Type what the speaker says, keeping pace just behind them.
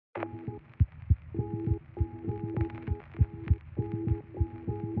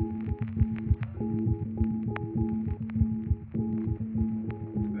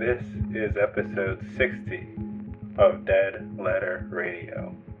This is episode 60 of Dead Letter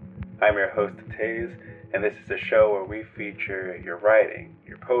Radio. I'm your host, Taze, and this is a show where we feature your writing,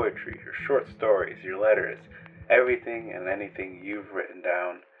 your poetry, your short stories, your letters, everything and anything you've written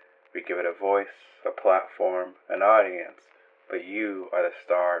down. We give it a voice, a platform, an audience, but you are the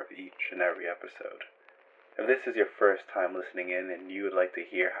star of each and every episode. If this is your first time listening in and you would like to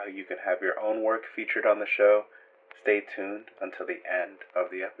hear how you can have your own work featured on the show, stay tuned until the end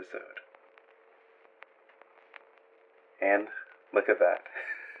of the episode. And look at that.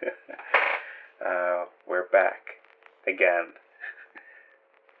 We're back again.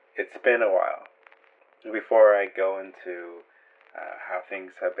 It's been a while. Before I go into how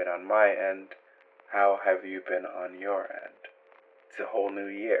things have been on my end, how have you been on your end? It's a whole new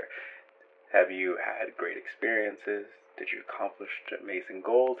year. Have you had great experiences? Did you accomplish amazing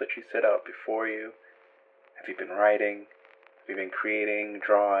goals that you set out before you? Have you been writing? Have you been creating,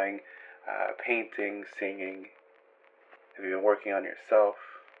 drawing, painting, singing? Have you been working on yourself?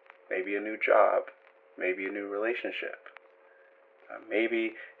 Maybe a new job? Maybe a new relationship?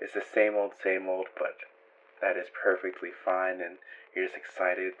 Maybe it's the same old, but that is perfectly fine and you're just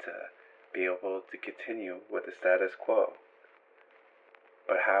excited to be able to continue with the status quo.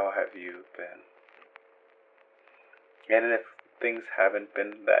 But how have you been? And if things haven't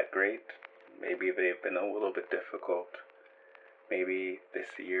been that great, maybe they've been a little bit difficult. Maybe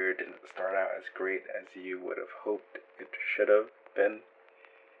this year didn't start out as great as you would have hoped it should have been.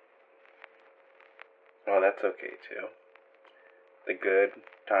 Well, that's okay too. The good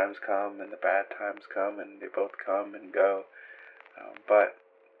times come and the bad times come and they both come and go. But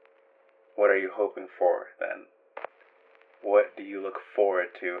what are you hoping for then? What do you look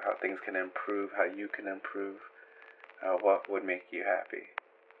forward to? How things can improve, how you can improve? What would make you happy?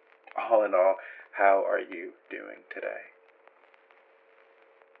 All in all, how are you doing today?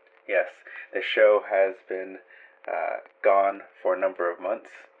 Yes, the show has been gone for a number of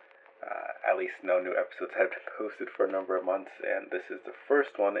months. At least no new episodes have been posted for a number of months, and this is the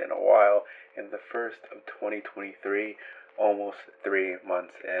first one in a while, in the first of 2023, almost 3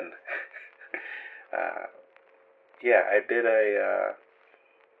 months in. Yeah, I did a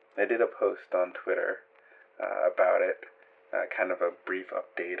post on Twitter about it, kind of a brief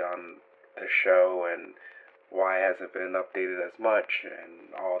update on the show and why it hasn't been updated as much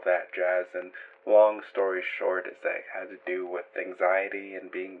and all that jazz. And long story short is that it had to do with anxiety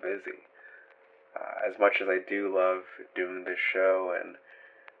and being busy. As much as I do love doing this show and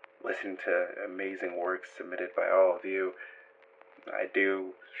listening to amazing works submitted by all of you, I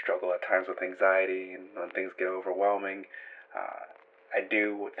do struggle at times with anxiety, and when things get overwhelming, I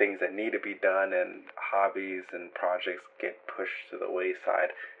do things that need to be done, and hobbies and projects get pushed to the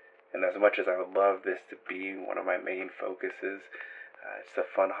wayside. And as much as I would love this to be one of my main focuses, it's a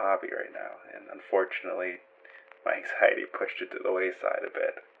fun hobby right now, and unfortunately, my anxiety pushed it to the wayside a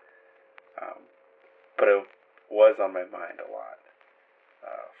bit. But it was on my mind a lot,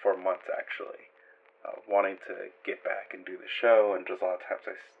 for months actually. Wanting to get back and do the show, and just a lot of times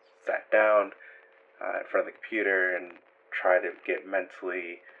I sat down in front of the computer and tried to get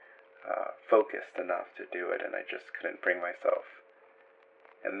mentally focused enough to do it, and I just couldn't bring myself.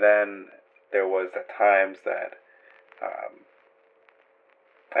 And then there was at times that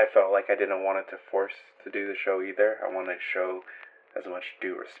I felt like I didn't want it to force to do the show either. I wanted to show as much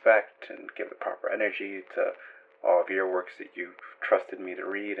due respect and give the proper energy to all of your works that you've trusted me to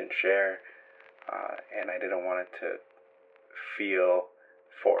read and share. And I didn't want it to feel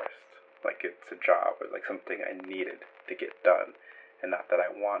forced, like it's a job or like something I needed to get done, and not that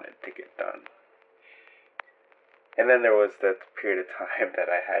I wanted to get done. And then there was that period of time that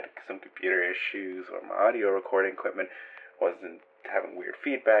I had some computer issues, or my audio recording equipment wasn't having weird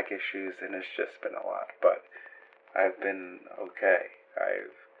feedback issues, and it's just been a lot. But I've been okay.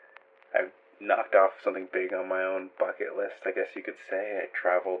 I've knocked off something big on my own bucket list, I guess you could say. I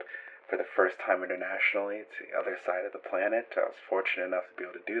traveled for the first time internationally to the other side of the planet. I was fortunate enough to be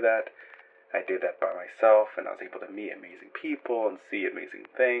able to do that. I did that by myself, and I was able to meet amazing people and see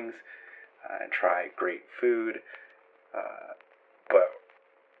amazing things and try great food. But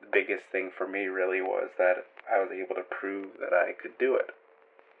the biggest thing for me really was that I was able to prove that I could do it.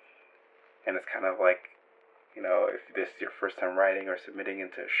 And it's kind of like, if this is your first time writing or submitting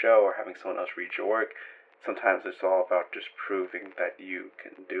into a show or having someone else read your work, sometimes it's all about just proving that you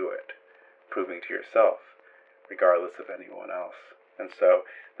can do it. Proving to yourself, regardless of anyone else. And so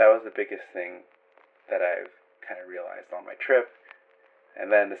that was the biggest thing that I've kind of realized on my trip.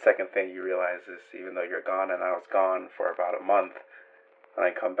 And then the second thing you realize is, even though you're gone, and I was gone for about a month, when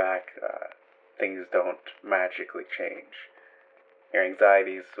I come back, things don't magically change. your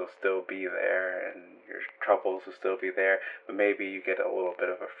anxieties will still be there and your troubles will still be there, but maybe you get a little bit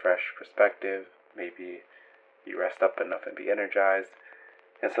of a fresh perspective. Maybe you rest up enough and be energized.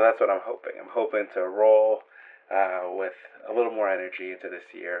 And so that's what I'm hoping. I'm hoping to roll with a little more energy into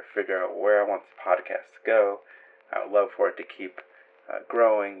this year, figure out where I want the podcast to go. I would love for it to keep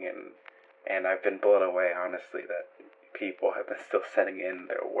growing, and I've been blown away, honestly, that people have been still sending in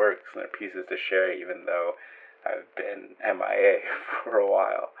their works and their pieces to share, even though I've been MIA for a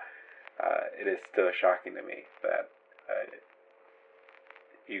while. It is still shocking to me that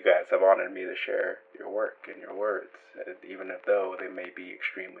you guys have honored me to share your work and your words, even though they may be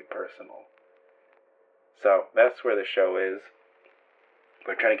extremely personal. So that's where the show is.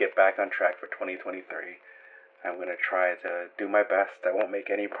 We're trying to get back on track for 2023. I'm going to try to do my best. I won't make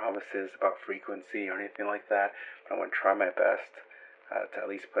any promises about frequency or anything like that, but I'm going to try my best to at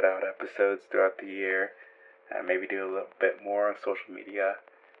least put out episodes throughout the year, and maybe do a little bit more on social media.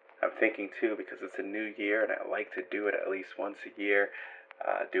 I'm thinking too, because it's a new year and I like to do it at least once a year,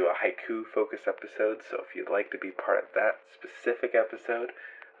 do a haiku focus episode. So if you'd like to be part of that specific episode,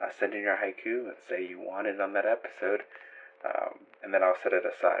 send in your haiku and say you want it on that episode. And then I'll set it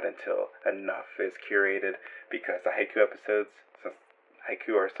aside until enough is curated, because the haiku episodes, since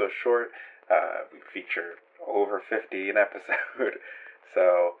haiku are so short, we feature over 50 an episode.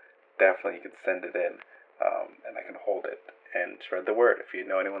 So definitely you can send it in, and I can hold it and spread the word if you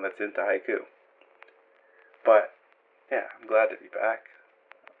know anyone that's into haiku. But yeah, I'm glad to be back.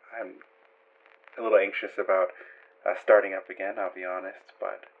 I'm a little anxious about starting up again, I'll be honest,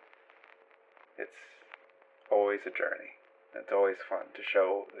 but it's always a journey. It's always fun to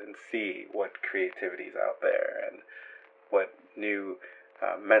show and see what creativity is out there, and what new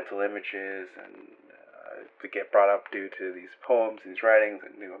mental images and to get brought up due to these poems, these writings,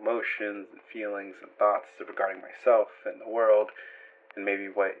 and new emotions and feelings and thoughts regarding myself and the world, and maybe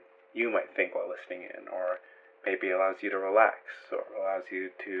what you might think while listening in, or maybe allows you to relax or allows you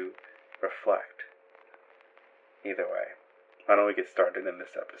to reflect. Either way, why don't we get started in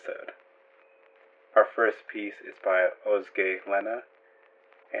this episode? Our first piece is by Özge Lena,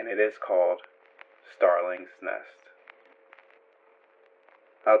 and it is called Starling's Nest.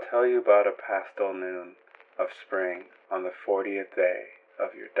 I'll tell you about a pastel noon of spring on the 40th day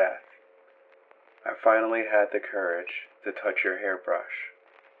of your death. I finally had the courage to touch your hairbrush,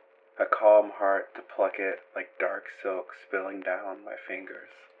 a calm heart to pluck it like dark silk spilling down my fingers.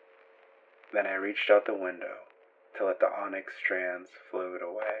 Then I reached out the window to let the onyx strands float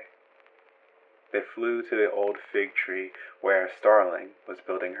away. They flew to the old fig tree where a starling was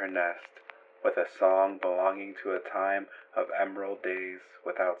building her nest, with a song belonging to a time of emerald days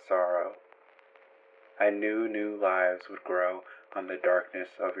without sorrow. I knew new lives would grow on the darkness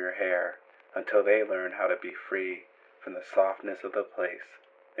of your hair until they learn how to be free from the softness of the place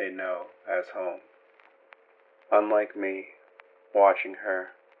they know as home. Unlike me, watching her,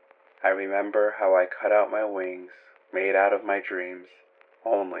 I remember how I cut out my wings, made out of my dreams,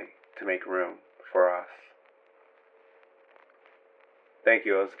 only to make room for us. Thank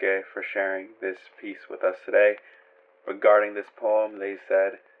you, Özge, for sharing this piece with us today. Regarding this poem, they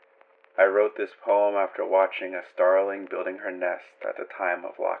said, I wrote this poem after watching a starling building her nest at the time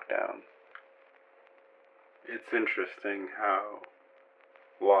of lockdown. It's interesting how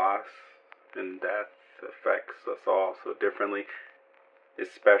loss and death affects us all so differently,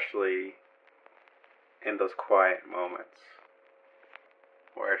 especially in those quiet moments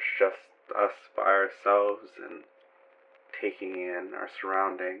where it's just us by ourselves and taking in our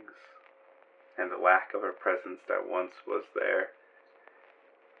surroundings and the lack of a presence that once was there.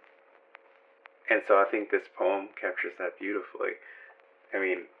 And so I think this poem captures that beautifully. I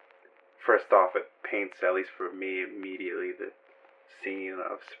mean, first off, it paints, at least for me, immediately the scene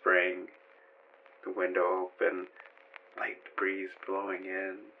of spring, the window open, light breeze blowing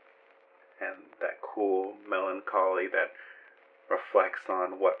in, and that cool melancholy that reflects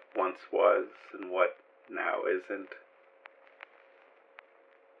on what once was and what now isn't.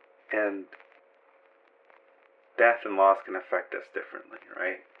 And death and loss can affect us differently,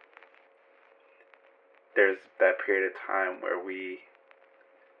 right? There's that period of time where we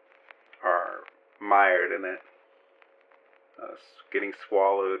are mired in it, getting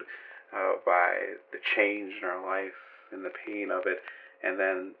swallowed by the change in our life and the pain of it, and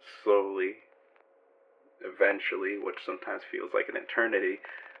then slowly, eventually, which sometimes feels like an eternity,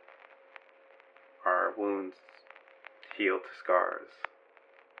 our wounds heal to scars,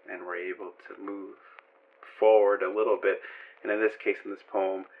 and we're able to move forward a little bit, and in this case, in this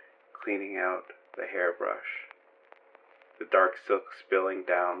poem, cleaning out the hairbrush, the dark silk spilling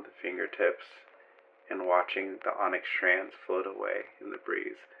down the fingertips, and watching the onyx strands float away in the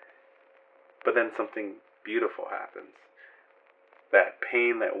breeze. But then something beautiful happens. That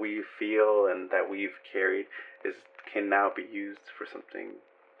pain that we feel and that we've carried can now be used for something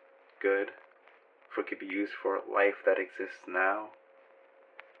good, for it could be used for life that exists now.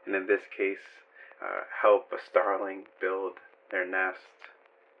 And in this case, help a starling build their nest,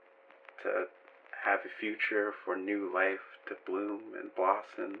 to have a future for new life to bloom and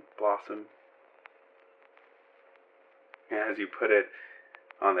blossom. And as you put it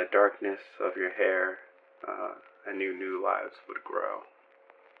on the darkness of your hair, new lives would grow.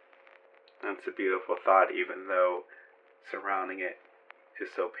 And it's a beautiful thought, even though surrounding it is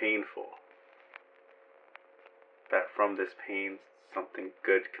so painful, that from this pain, something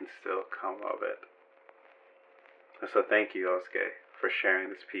good can still come of it. And so thank you, Yosuke, for sharing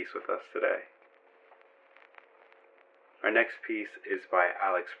this piece with us today. Our next piece is by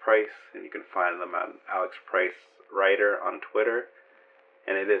Alex Price, and you can find them on Alex Price Writer on Twitter,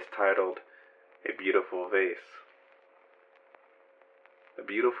 and it is titled A Beautiful Vase. A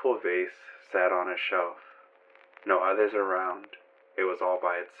beautiful vase sat on a shelf, no others around, it was all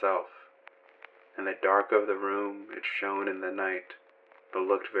by itself. In the dark of the room it shone in the night, but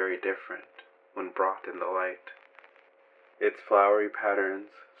looked very different when brought in the light. Its flowery patterns,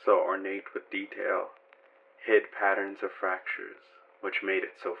 so ornate with detail, hid patterns of fractures, which made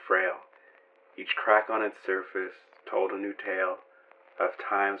it so frail. Each crack on its surface told a new tale of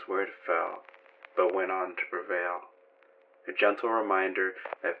times where it fell, but went on to prevail. A gentle reminder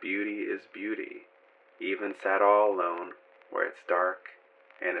that beauty is beauty, even sat all alone where it's dark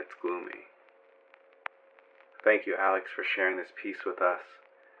and it's gloomy. Thank you, Alex, for sharing this piece with us.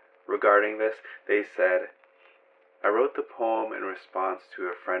 Regarding this, they said, I wrote the poem in response to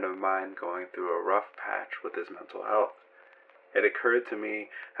a friend of mine going through a rough patch with his mental health. It occurred to me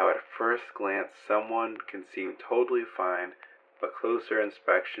how at first glance someone can seem totally fine, but closer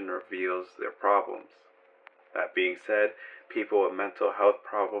inspection reveals their problems. That being said, people with mental health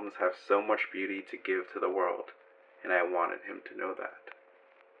problems have so much beauty to give to the world, and I wanted him to know that.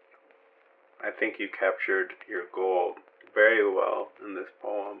 I think you captured your goal very well in this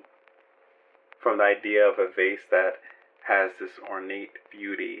poem. From the idea of a vase that has this ornate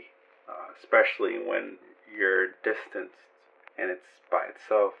beauty, especially when you're distanced and it's by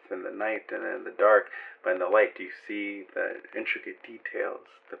itself in the night and in the dark, but in the light you see the intricate details,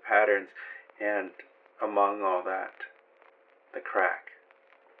 the patterns, and among all that, the cracks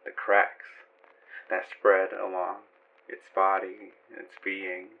that spread along its body and its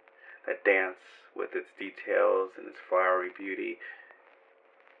being, that dance with its details and its flowery beauty.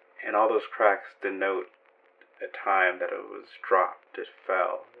 And all those cracks denote a time that it was dropped, it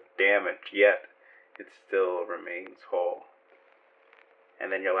fell, damaged, yet it still remains whole.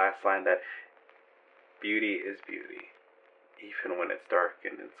 And then your last line, that beauty is beauty, even when it's dark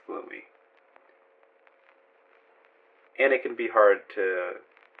and it's gloomy. And it can be hard to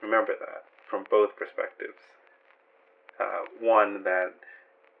remember that from both perspectives. One, that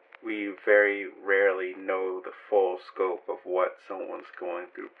we very rarely know the full scope of what someone's going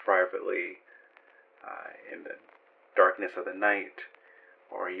through privately, in the darkness of the night,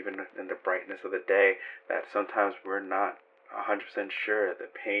 or even in the brightness of the day, that sometimes we're not 100% sure the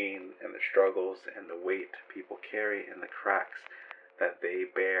pain and the struggles and the weight people carry and the cracks that they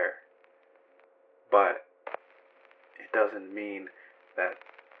bear. But it doesn't mean that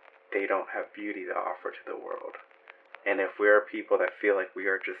they don't have beauty to offer to the world. And if we're people that feel like we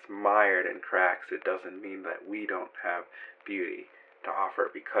are just mired in cracks, it doesn't mean that we don't have beauty to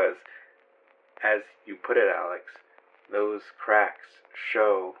offer, because, as you put it, Alex, those cracks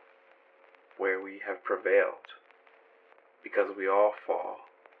show where we have prevailed. Because we all fall.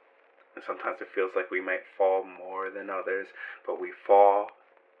 And sometimes it feels like we might fall more than others, but we fall,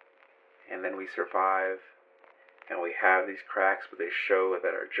 and then we survive, and we have these cracks, but they show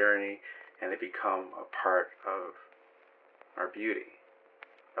that our journey, and they become a part of our beauty,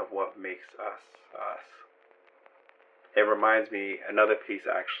 of what makes us us. It reminds me, another piece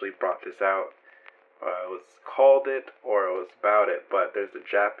actually brought this out. It was called it, or it was about it, but there's a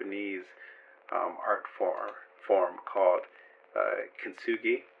Japanese art form called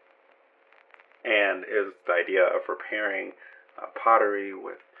kintsugi, and it was the idea of repairing pottery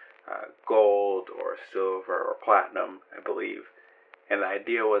with gold or silver or platinum, I believe, and the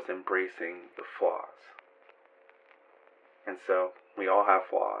idea was embracing the flaws. And so we all have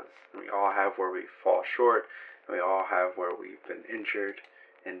flaws, and we all have where we fall short, and we all have where we've been injured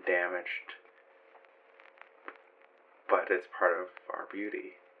and damaged, but it's part of our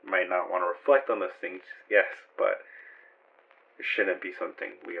beauty. You might not want to reflect on those things, yes, but it shouldn't be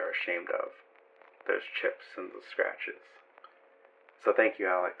something we are ashamed of. those chips and those scratches. So thank you,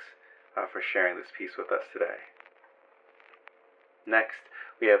 Alex, for sharing this piece with us today. Next,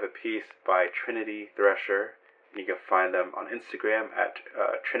 we have a piece by Trinity Thresher. You can find them on Instagram at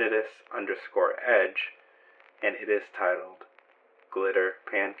Trinitas_edge, and it is titled Glitter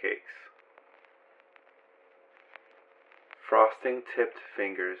Pancakes. Frosting-tipped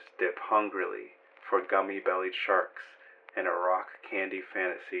fingers dip hungrily for gummy-bellied sharks in a rock candy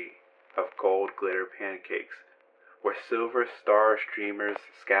fantasy of gold glitter pancakes where silver star streamers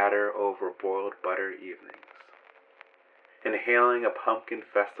scatter over boiled butter evenings. Inhaling a pumpkin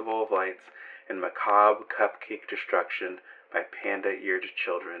festival of lights and macabre cupcake destruction by panda-eared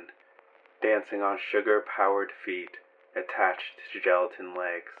children, dancing on sugar-powered feet attached to gelatin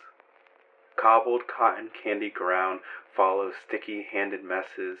legs. Cobbled cotton candy ground follows sticky-handed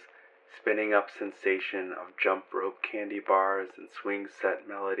messes, spinning up sensation of jump rope candy bars and swing-set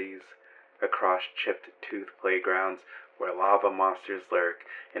melodies across chipped tooth playgrounds where lava monsters lurk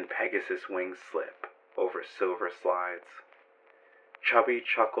and Pegasus wings slip over silver slides. Chubby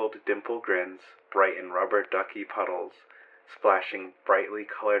chuckled dimple grins brighten rubber ducky puddles, splashing brightly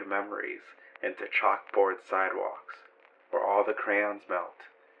colored memories into chalkboard sidewalks where all the crayons melt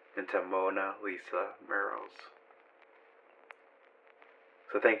into Mona Lisa murals.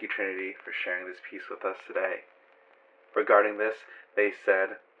 So thank you, Trinity, for sharing this piece with us today. Regarding this, they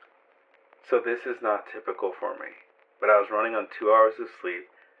said, "So this is not typical for me, but I was running on 2 hours of sleep,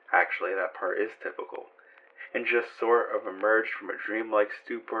 actually that part is typical, and just sort of emerged from a dreamlike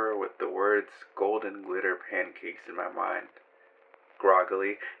stupor with the words golden glitter pancakes in my mind.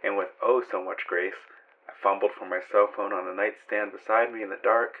 Groggily, and with oh so much grace, I fumbled for my cell phone on the nightstand beside me in the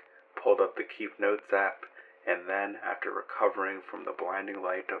dark, pulled up the Keep Notes app, and then, after recovering from the blinding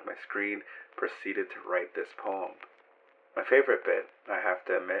light of my screen, proceeded to write this poem. My favorite bit, I have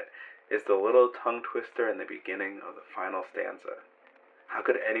to admit, is the little tongue twister in the beginning of the final stanza. How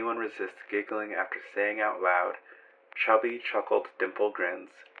could anyone resist giggling after saying out loud, chubby chuckled dimple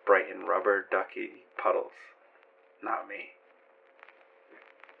grins, brighten rubber ducky puddles? Not me."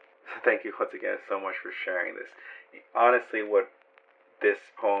 So thank you once again so much for sharing this. Honestly, what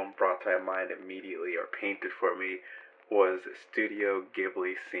this poem brought to my mind immediately, or painted for me, was Studio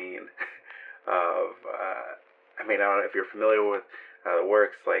Ghibli scene of, I don't know if you're familiar with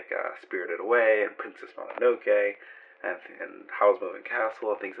works like Spirited Away and Princess Mononoke and Howl's Moving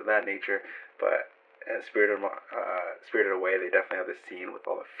Castle and things of that nature, but in Spirited Away, they definitely have this scene with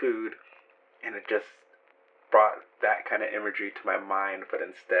all the food, and it just brought that kind of imagery to my mind, but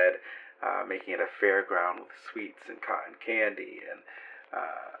instead making it a fairground with sweets and cotton candy and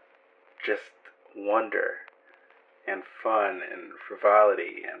just wonder and fun and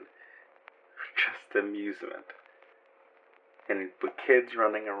frivolity and just amusement. And with kids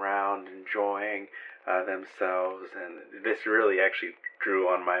running around enjoying themselves, and this really actually drew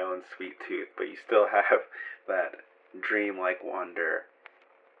on my own sweet tooth, but you still have that dreamlike wonder.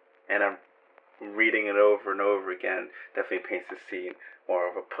 And I'm reading it over and over again, definitely paints the scene more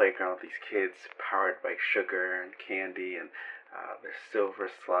of a playground with these kids powered by sugar and candy and their silver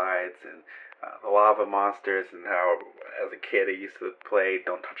slides and the lava monsters, and how as a kid I used to play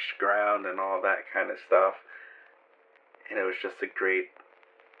don't touch the ground and all that kind of stuff. And it was just a great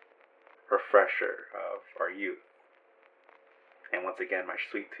refresher of our youth. And once again, my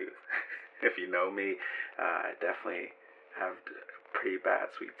sweet tooth. If you know me, I definitely have a pretty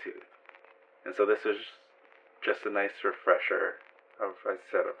bad sweet tooth. And so this was just a nice refresher of, as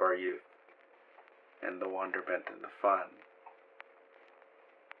I said, of our youth and the wonderment and the fun.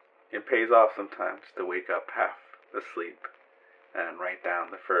 It pays off sometimes to wake up half asleep and write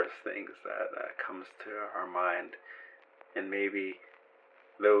down the first things that comes to our mind. And maybe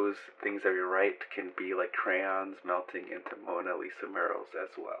those things that we write can be like crayons melting into Mona Lisa murals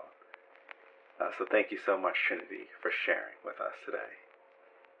as well. So thank you so much, Trinity, for sharing with us today.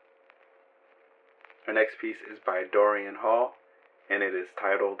 Our next piece is by Dorian Hall, and it is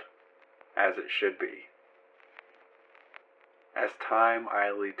titled, As It Should Be. As time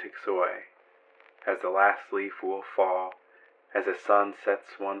idly ticks away, as the last leaf will fall, as the sun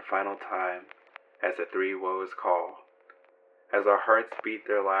sets one final time, as the three woes call, as our hearts beat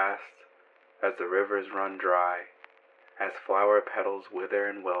their last, as the rivers run dry, as flower petals wither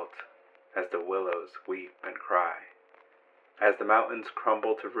and wilt, as the willows weep and cry, as the mountains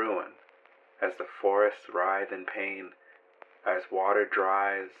crumble to ruin, as the forests writhe in pain, as water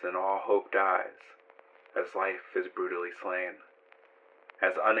dries and all hope dies, as life is brutally slain,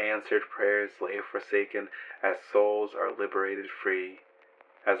 as unanswered prayers lay forsaken, as souls are liberated free,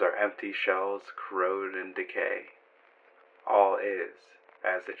 as our empty shells corrode and decay, all is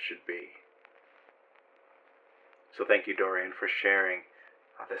as it should be. So thank you, Dorian, for sharing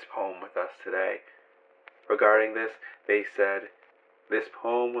this poem with us today. Regarding this, they said, "This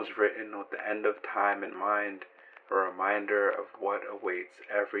poem was written with the end of time in mind, a reminder of what awaits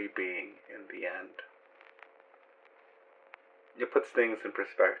every being in the end." It puts things in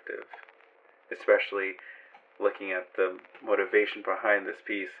perspective, especially looking at the motivation behind this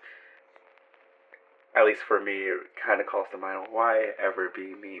piece. At least for me, it kind of calls to mind, why ever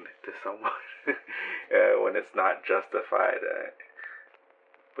be mean to someone when it's not justified?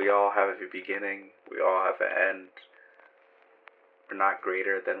 We all have a beginning, we all have an end. We're not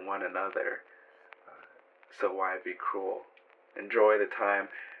greater than one another, so why be cruel? Enjoy the time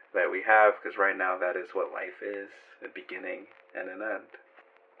that we have, because right now that is what life is, a beginning and an end.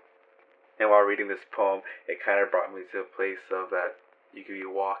 And while reading this poem, it kind of brought me to a place of that you could be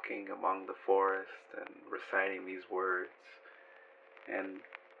walking among the forest and reciting these words and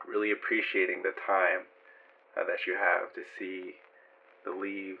really appreciating the time that you have to see the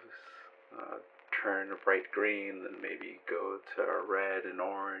leaves turn a bright green and maybe go to red and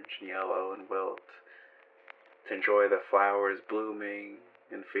orange and yellow and wilt, to enjoy the flowers blooming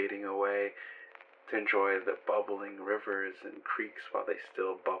and fading away, to enjoy the bubbling rivers and creeks while they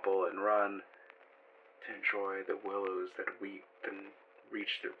still bubble and run, to enjoy the willows that weep and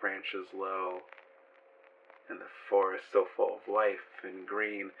reach their branches low, and the forest so full of life and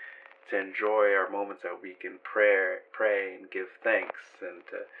green, to enjoy our moments that we can pray and give thanks, and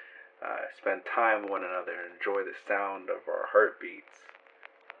to spend time with one another and enjoy the sound of our heartbeats,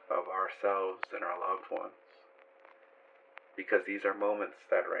 of ourselves and our loved ones. Because these are moments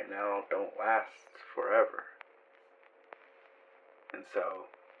that right now don't last forever. And so,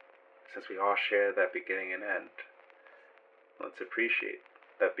 since we all share that beginning and end, let's appreciate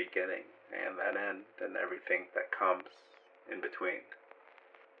that beginning and that end and everything that comes in between.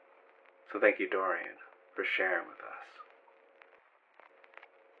 So thank you, Dorian, for sharing with us.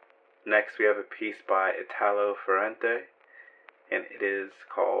 Next, we have a piece by Italo Ferrante, and it is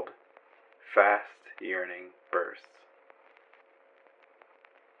called Fast Yearning Bursts.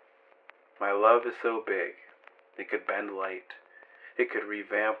 My love is so big, it could bend light. It could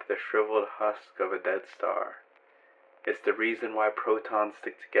revamp the shriveled husk of a dead star. It's the reason why protons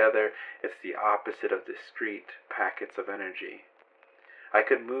stick together. It's the opposite of discrete packets of energy. I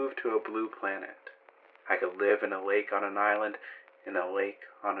could move to a blue planet. I could live in a lake on an island, in a lake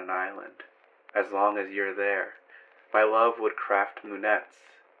on an island. As long as you're there, my love would craft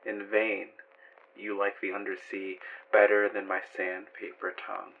moonets in vain. You like the undersea better than my sandpaper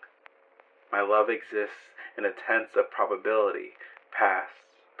tongue. My love exists in a tense of probability, past,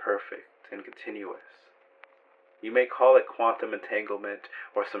 perfect, and continuous. You may call it quantum entanglement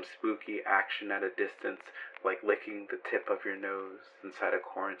or some spooky action at a distance, like licking the tip of your nose inside a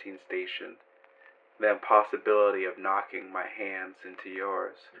quarantine station. The impossibility of knocking my hands into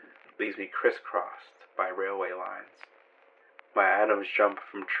yours leaves me crisscrossed by railway lines. My atoms jump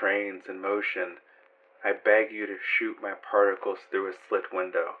from trains in motion. I beg you to shoot my particles through a slit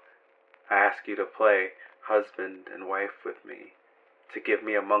window. I ask you to play husband and wife with me, to give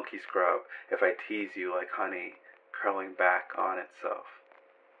me a monkey scrub if I tease you like honey curling back on itself.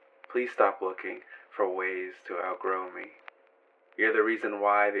 Please stop looking for ways to outgrow me. You're the reason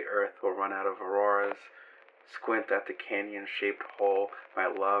why the earth will run out of auroras. Squint at the canyon-shaped hole my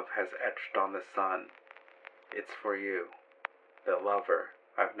love has etched on the sun. It's for you, the lover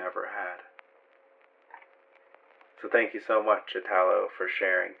I've never had. So thank you so much, Italo, for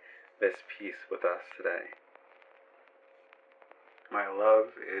sharing this piece with us today. My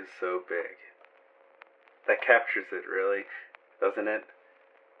love is so big. That captures it, really, doesn't it?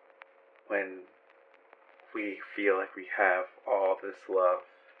 When we feel like we have all this love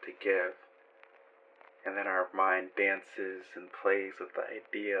to give, and then our mind dances and plays with the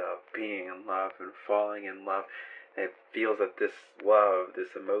idea of being in love and falling in love, and it feels that this love,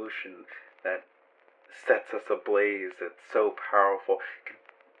 this emotion that sets us ablaze, that's so powerful, can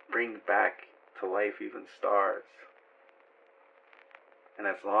bring back to life even stars. And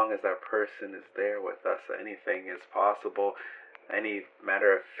as long as that person is there with us, anything is possible. Any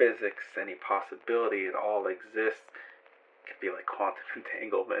matter of physics, any possibility, it all exists. It could be like quantum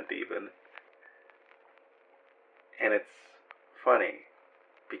entanglement even. And it's funny,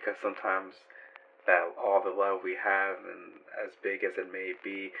 because sometimes that all the love we have, and as big as it may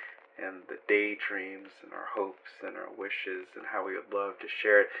be, and the daydreams and our hopes and our wishes and how we would love to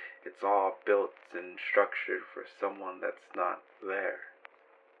share it, it's all built and structured for someone that's not there.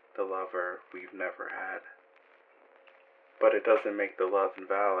 The lover we've never had. But it doesn't make the love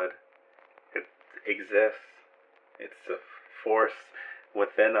invalid. It exists. It's a force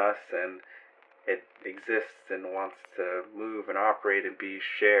within us, and it exists and wants to move and operate and be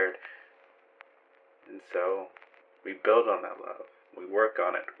shared. And so we build on that love. We work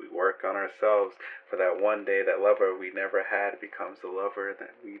on it. We work on ourselves for that one day that lover we never had becomes the lover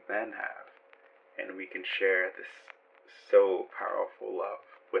that we then have. And we can share this so powerful love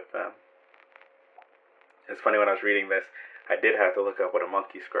with them. It's funny, when I was reading this, I did have to look up what a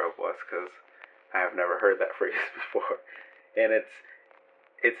monkey scrub was, because I have never heard that phrase before. And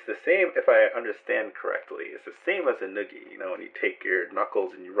it's the same, if I understand correctly, it's the same as a noogie. You know, when you take your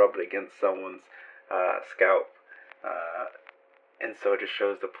knuckles and you rub it against someone's scalp. And so it just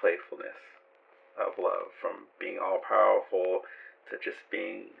shows the playfulness of love, from being all powerful to just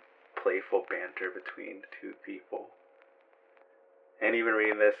being playful banter between two people. And even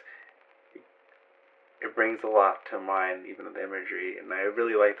reading this, it brings a lot to mind, even the imagery. And I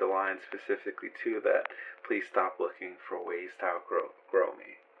really like the line specifically too, that please stop looking for ways to outgrow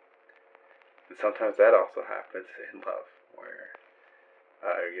me. And sometimes that also happens in love, where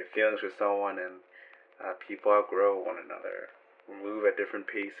you have feelings with someone and people outgrow one another, move at different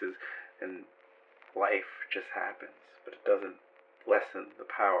paces, and life just happens. But it doesn't lessen the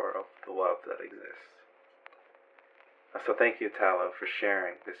power of the love that exists. So thank you, Talo, for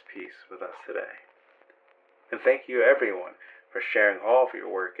sharing this piece with us today. And thank you, everyone, for sharing all of your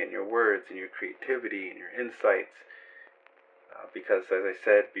work and your words and your creativity and your insights. Because, as I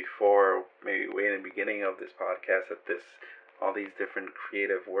said before, maybe way in the beginning of this podcast, that all these different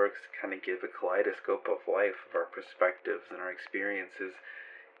creative works kind of give a kaleidoscope of life, of our perspectives and our experiences.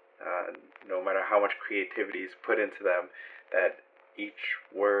 No matter how much creativity is put into them, that each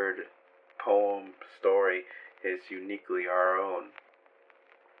word, poem, story is uniquely our own.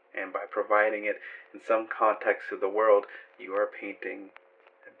 And by providing it in some context of the world, you are painting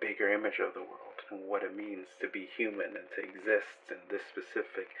a bigger image of the world and what it means to be human and to exist in this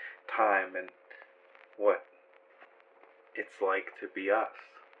specific time, and what it's like to be us,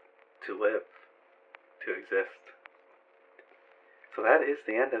 to live, to exist. So that is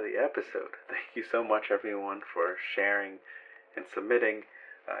the end of the episode. Thank you so much, everyone, for sharing and submitting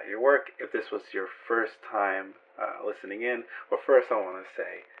your work. If this was your first time listening in, well, first I want to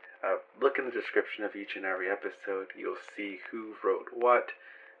say, look in the description of each and every episode. You'll see who wrote what,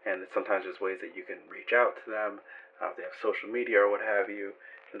 and sometimes there's ways that you can reach out to them. They have social media or what have you,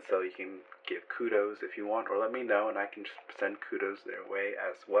 and so you can give kudos if you want, or let me know, and I can just send kudos their way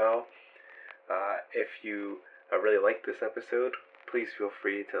as well. If you really like this episode, please feel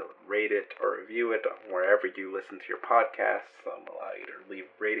free to rate it or review it wherever you listen to your podcasts. Allow you to leave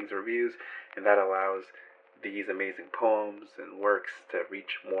ratings or reviews, and that allows these amazing poems and works to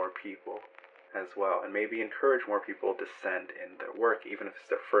reach more people as well, and maybe encourage more people to send in their work, even if it's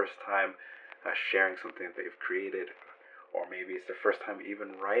their first time sharing something that they've created, or maybe it's their first time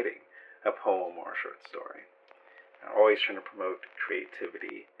even writing a poem or a short story. I'm always trying to promote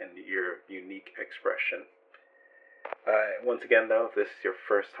creativity and your unique expression. Once again, though, if this is your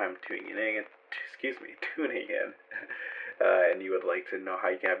first time tuning in, and you would like to know how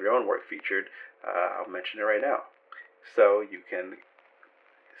you can have your own work featured, I'll mention it right now. So you can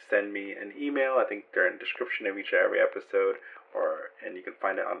send me an email. I think they're in the description of each and every episode, and you can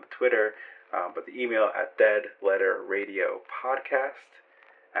find it on the Twitter. But the email at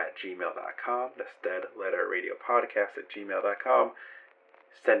deadletterradiopodcast@gmail.com. That's deadletterradiopodcast@gmail.com.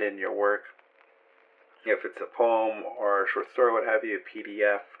 Send in your work. If it's a poem or a short story, what have you, a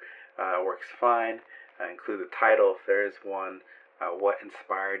PDF works fine. Include the title if there is one. What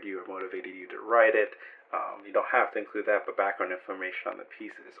inspired you or motivated you to write it. You don't have to include that, but background information on the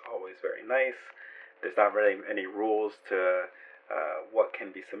piece is always very nice. There's not really any rules to what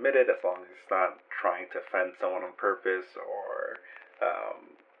can be submitted, as long as it's not trying to offend someone on purpose, or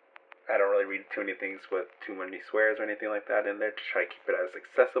I don't really read too many things with too many swears or anything like that in there, to try to keep it as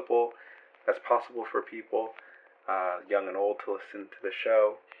accessible as possible for people, young and old, to listen to the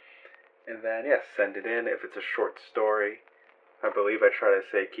show. And then, yes, send it in. If it's a short story, I believe I try to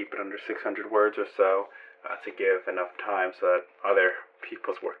say keep it under 600 words or so, to give enough time so that other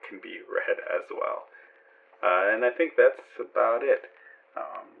people's work can be read as well. And I think that's about it.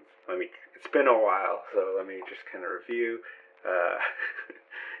 It's been a while, so let me just kind of review.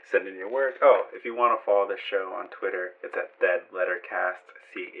 Send in your work. Oh, if you want to follow the show on Twitter, it's at deadlettercast,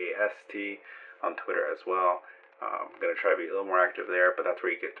 CAST, on Twitter as well. I'm going to try to be a little more active there, but that's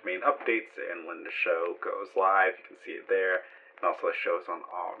where you get the main updates, and when the show goes live, you can see it there, and also the show's on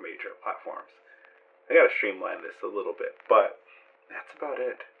all major platforms. I got to streamline this a little bit, but that's about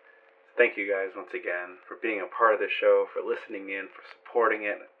it. Thank you guys once again for being a part of the show, for listening in, for supporting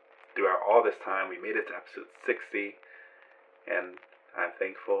it throughout all this time. We made it to episode 60, and I'm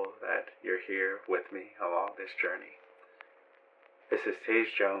thankful that you're here with me along this journey. This is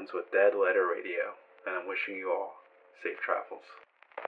Tage Jones with Dead Letter Radio, and I'm wishing you all safe travels.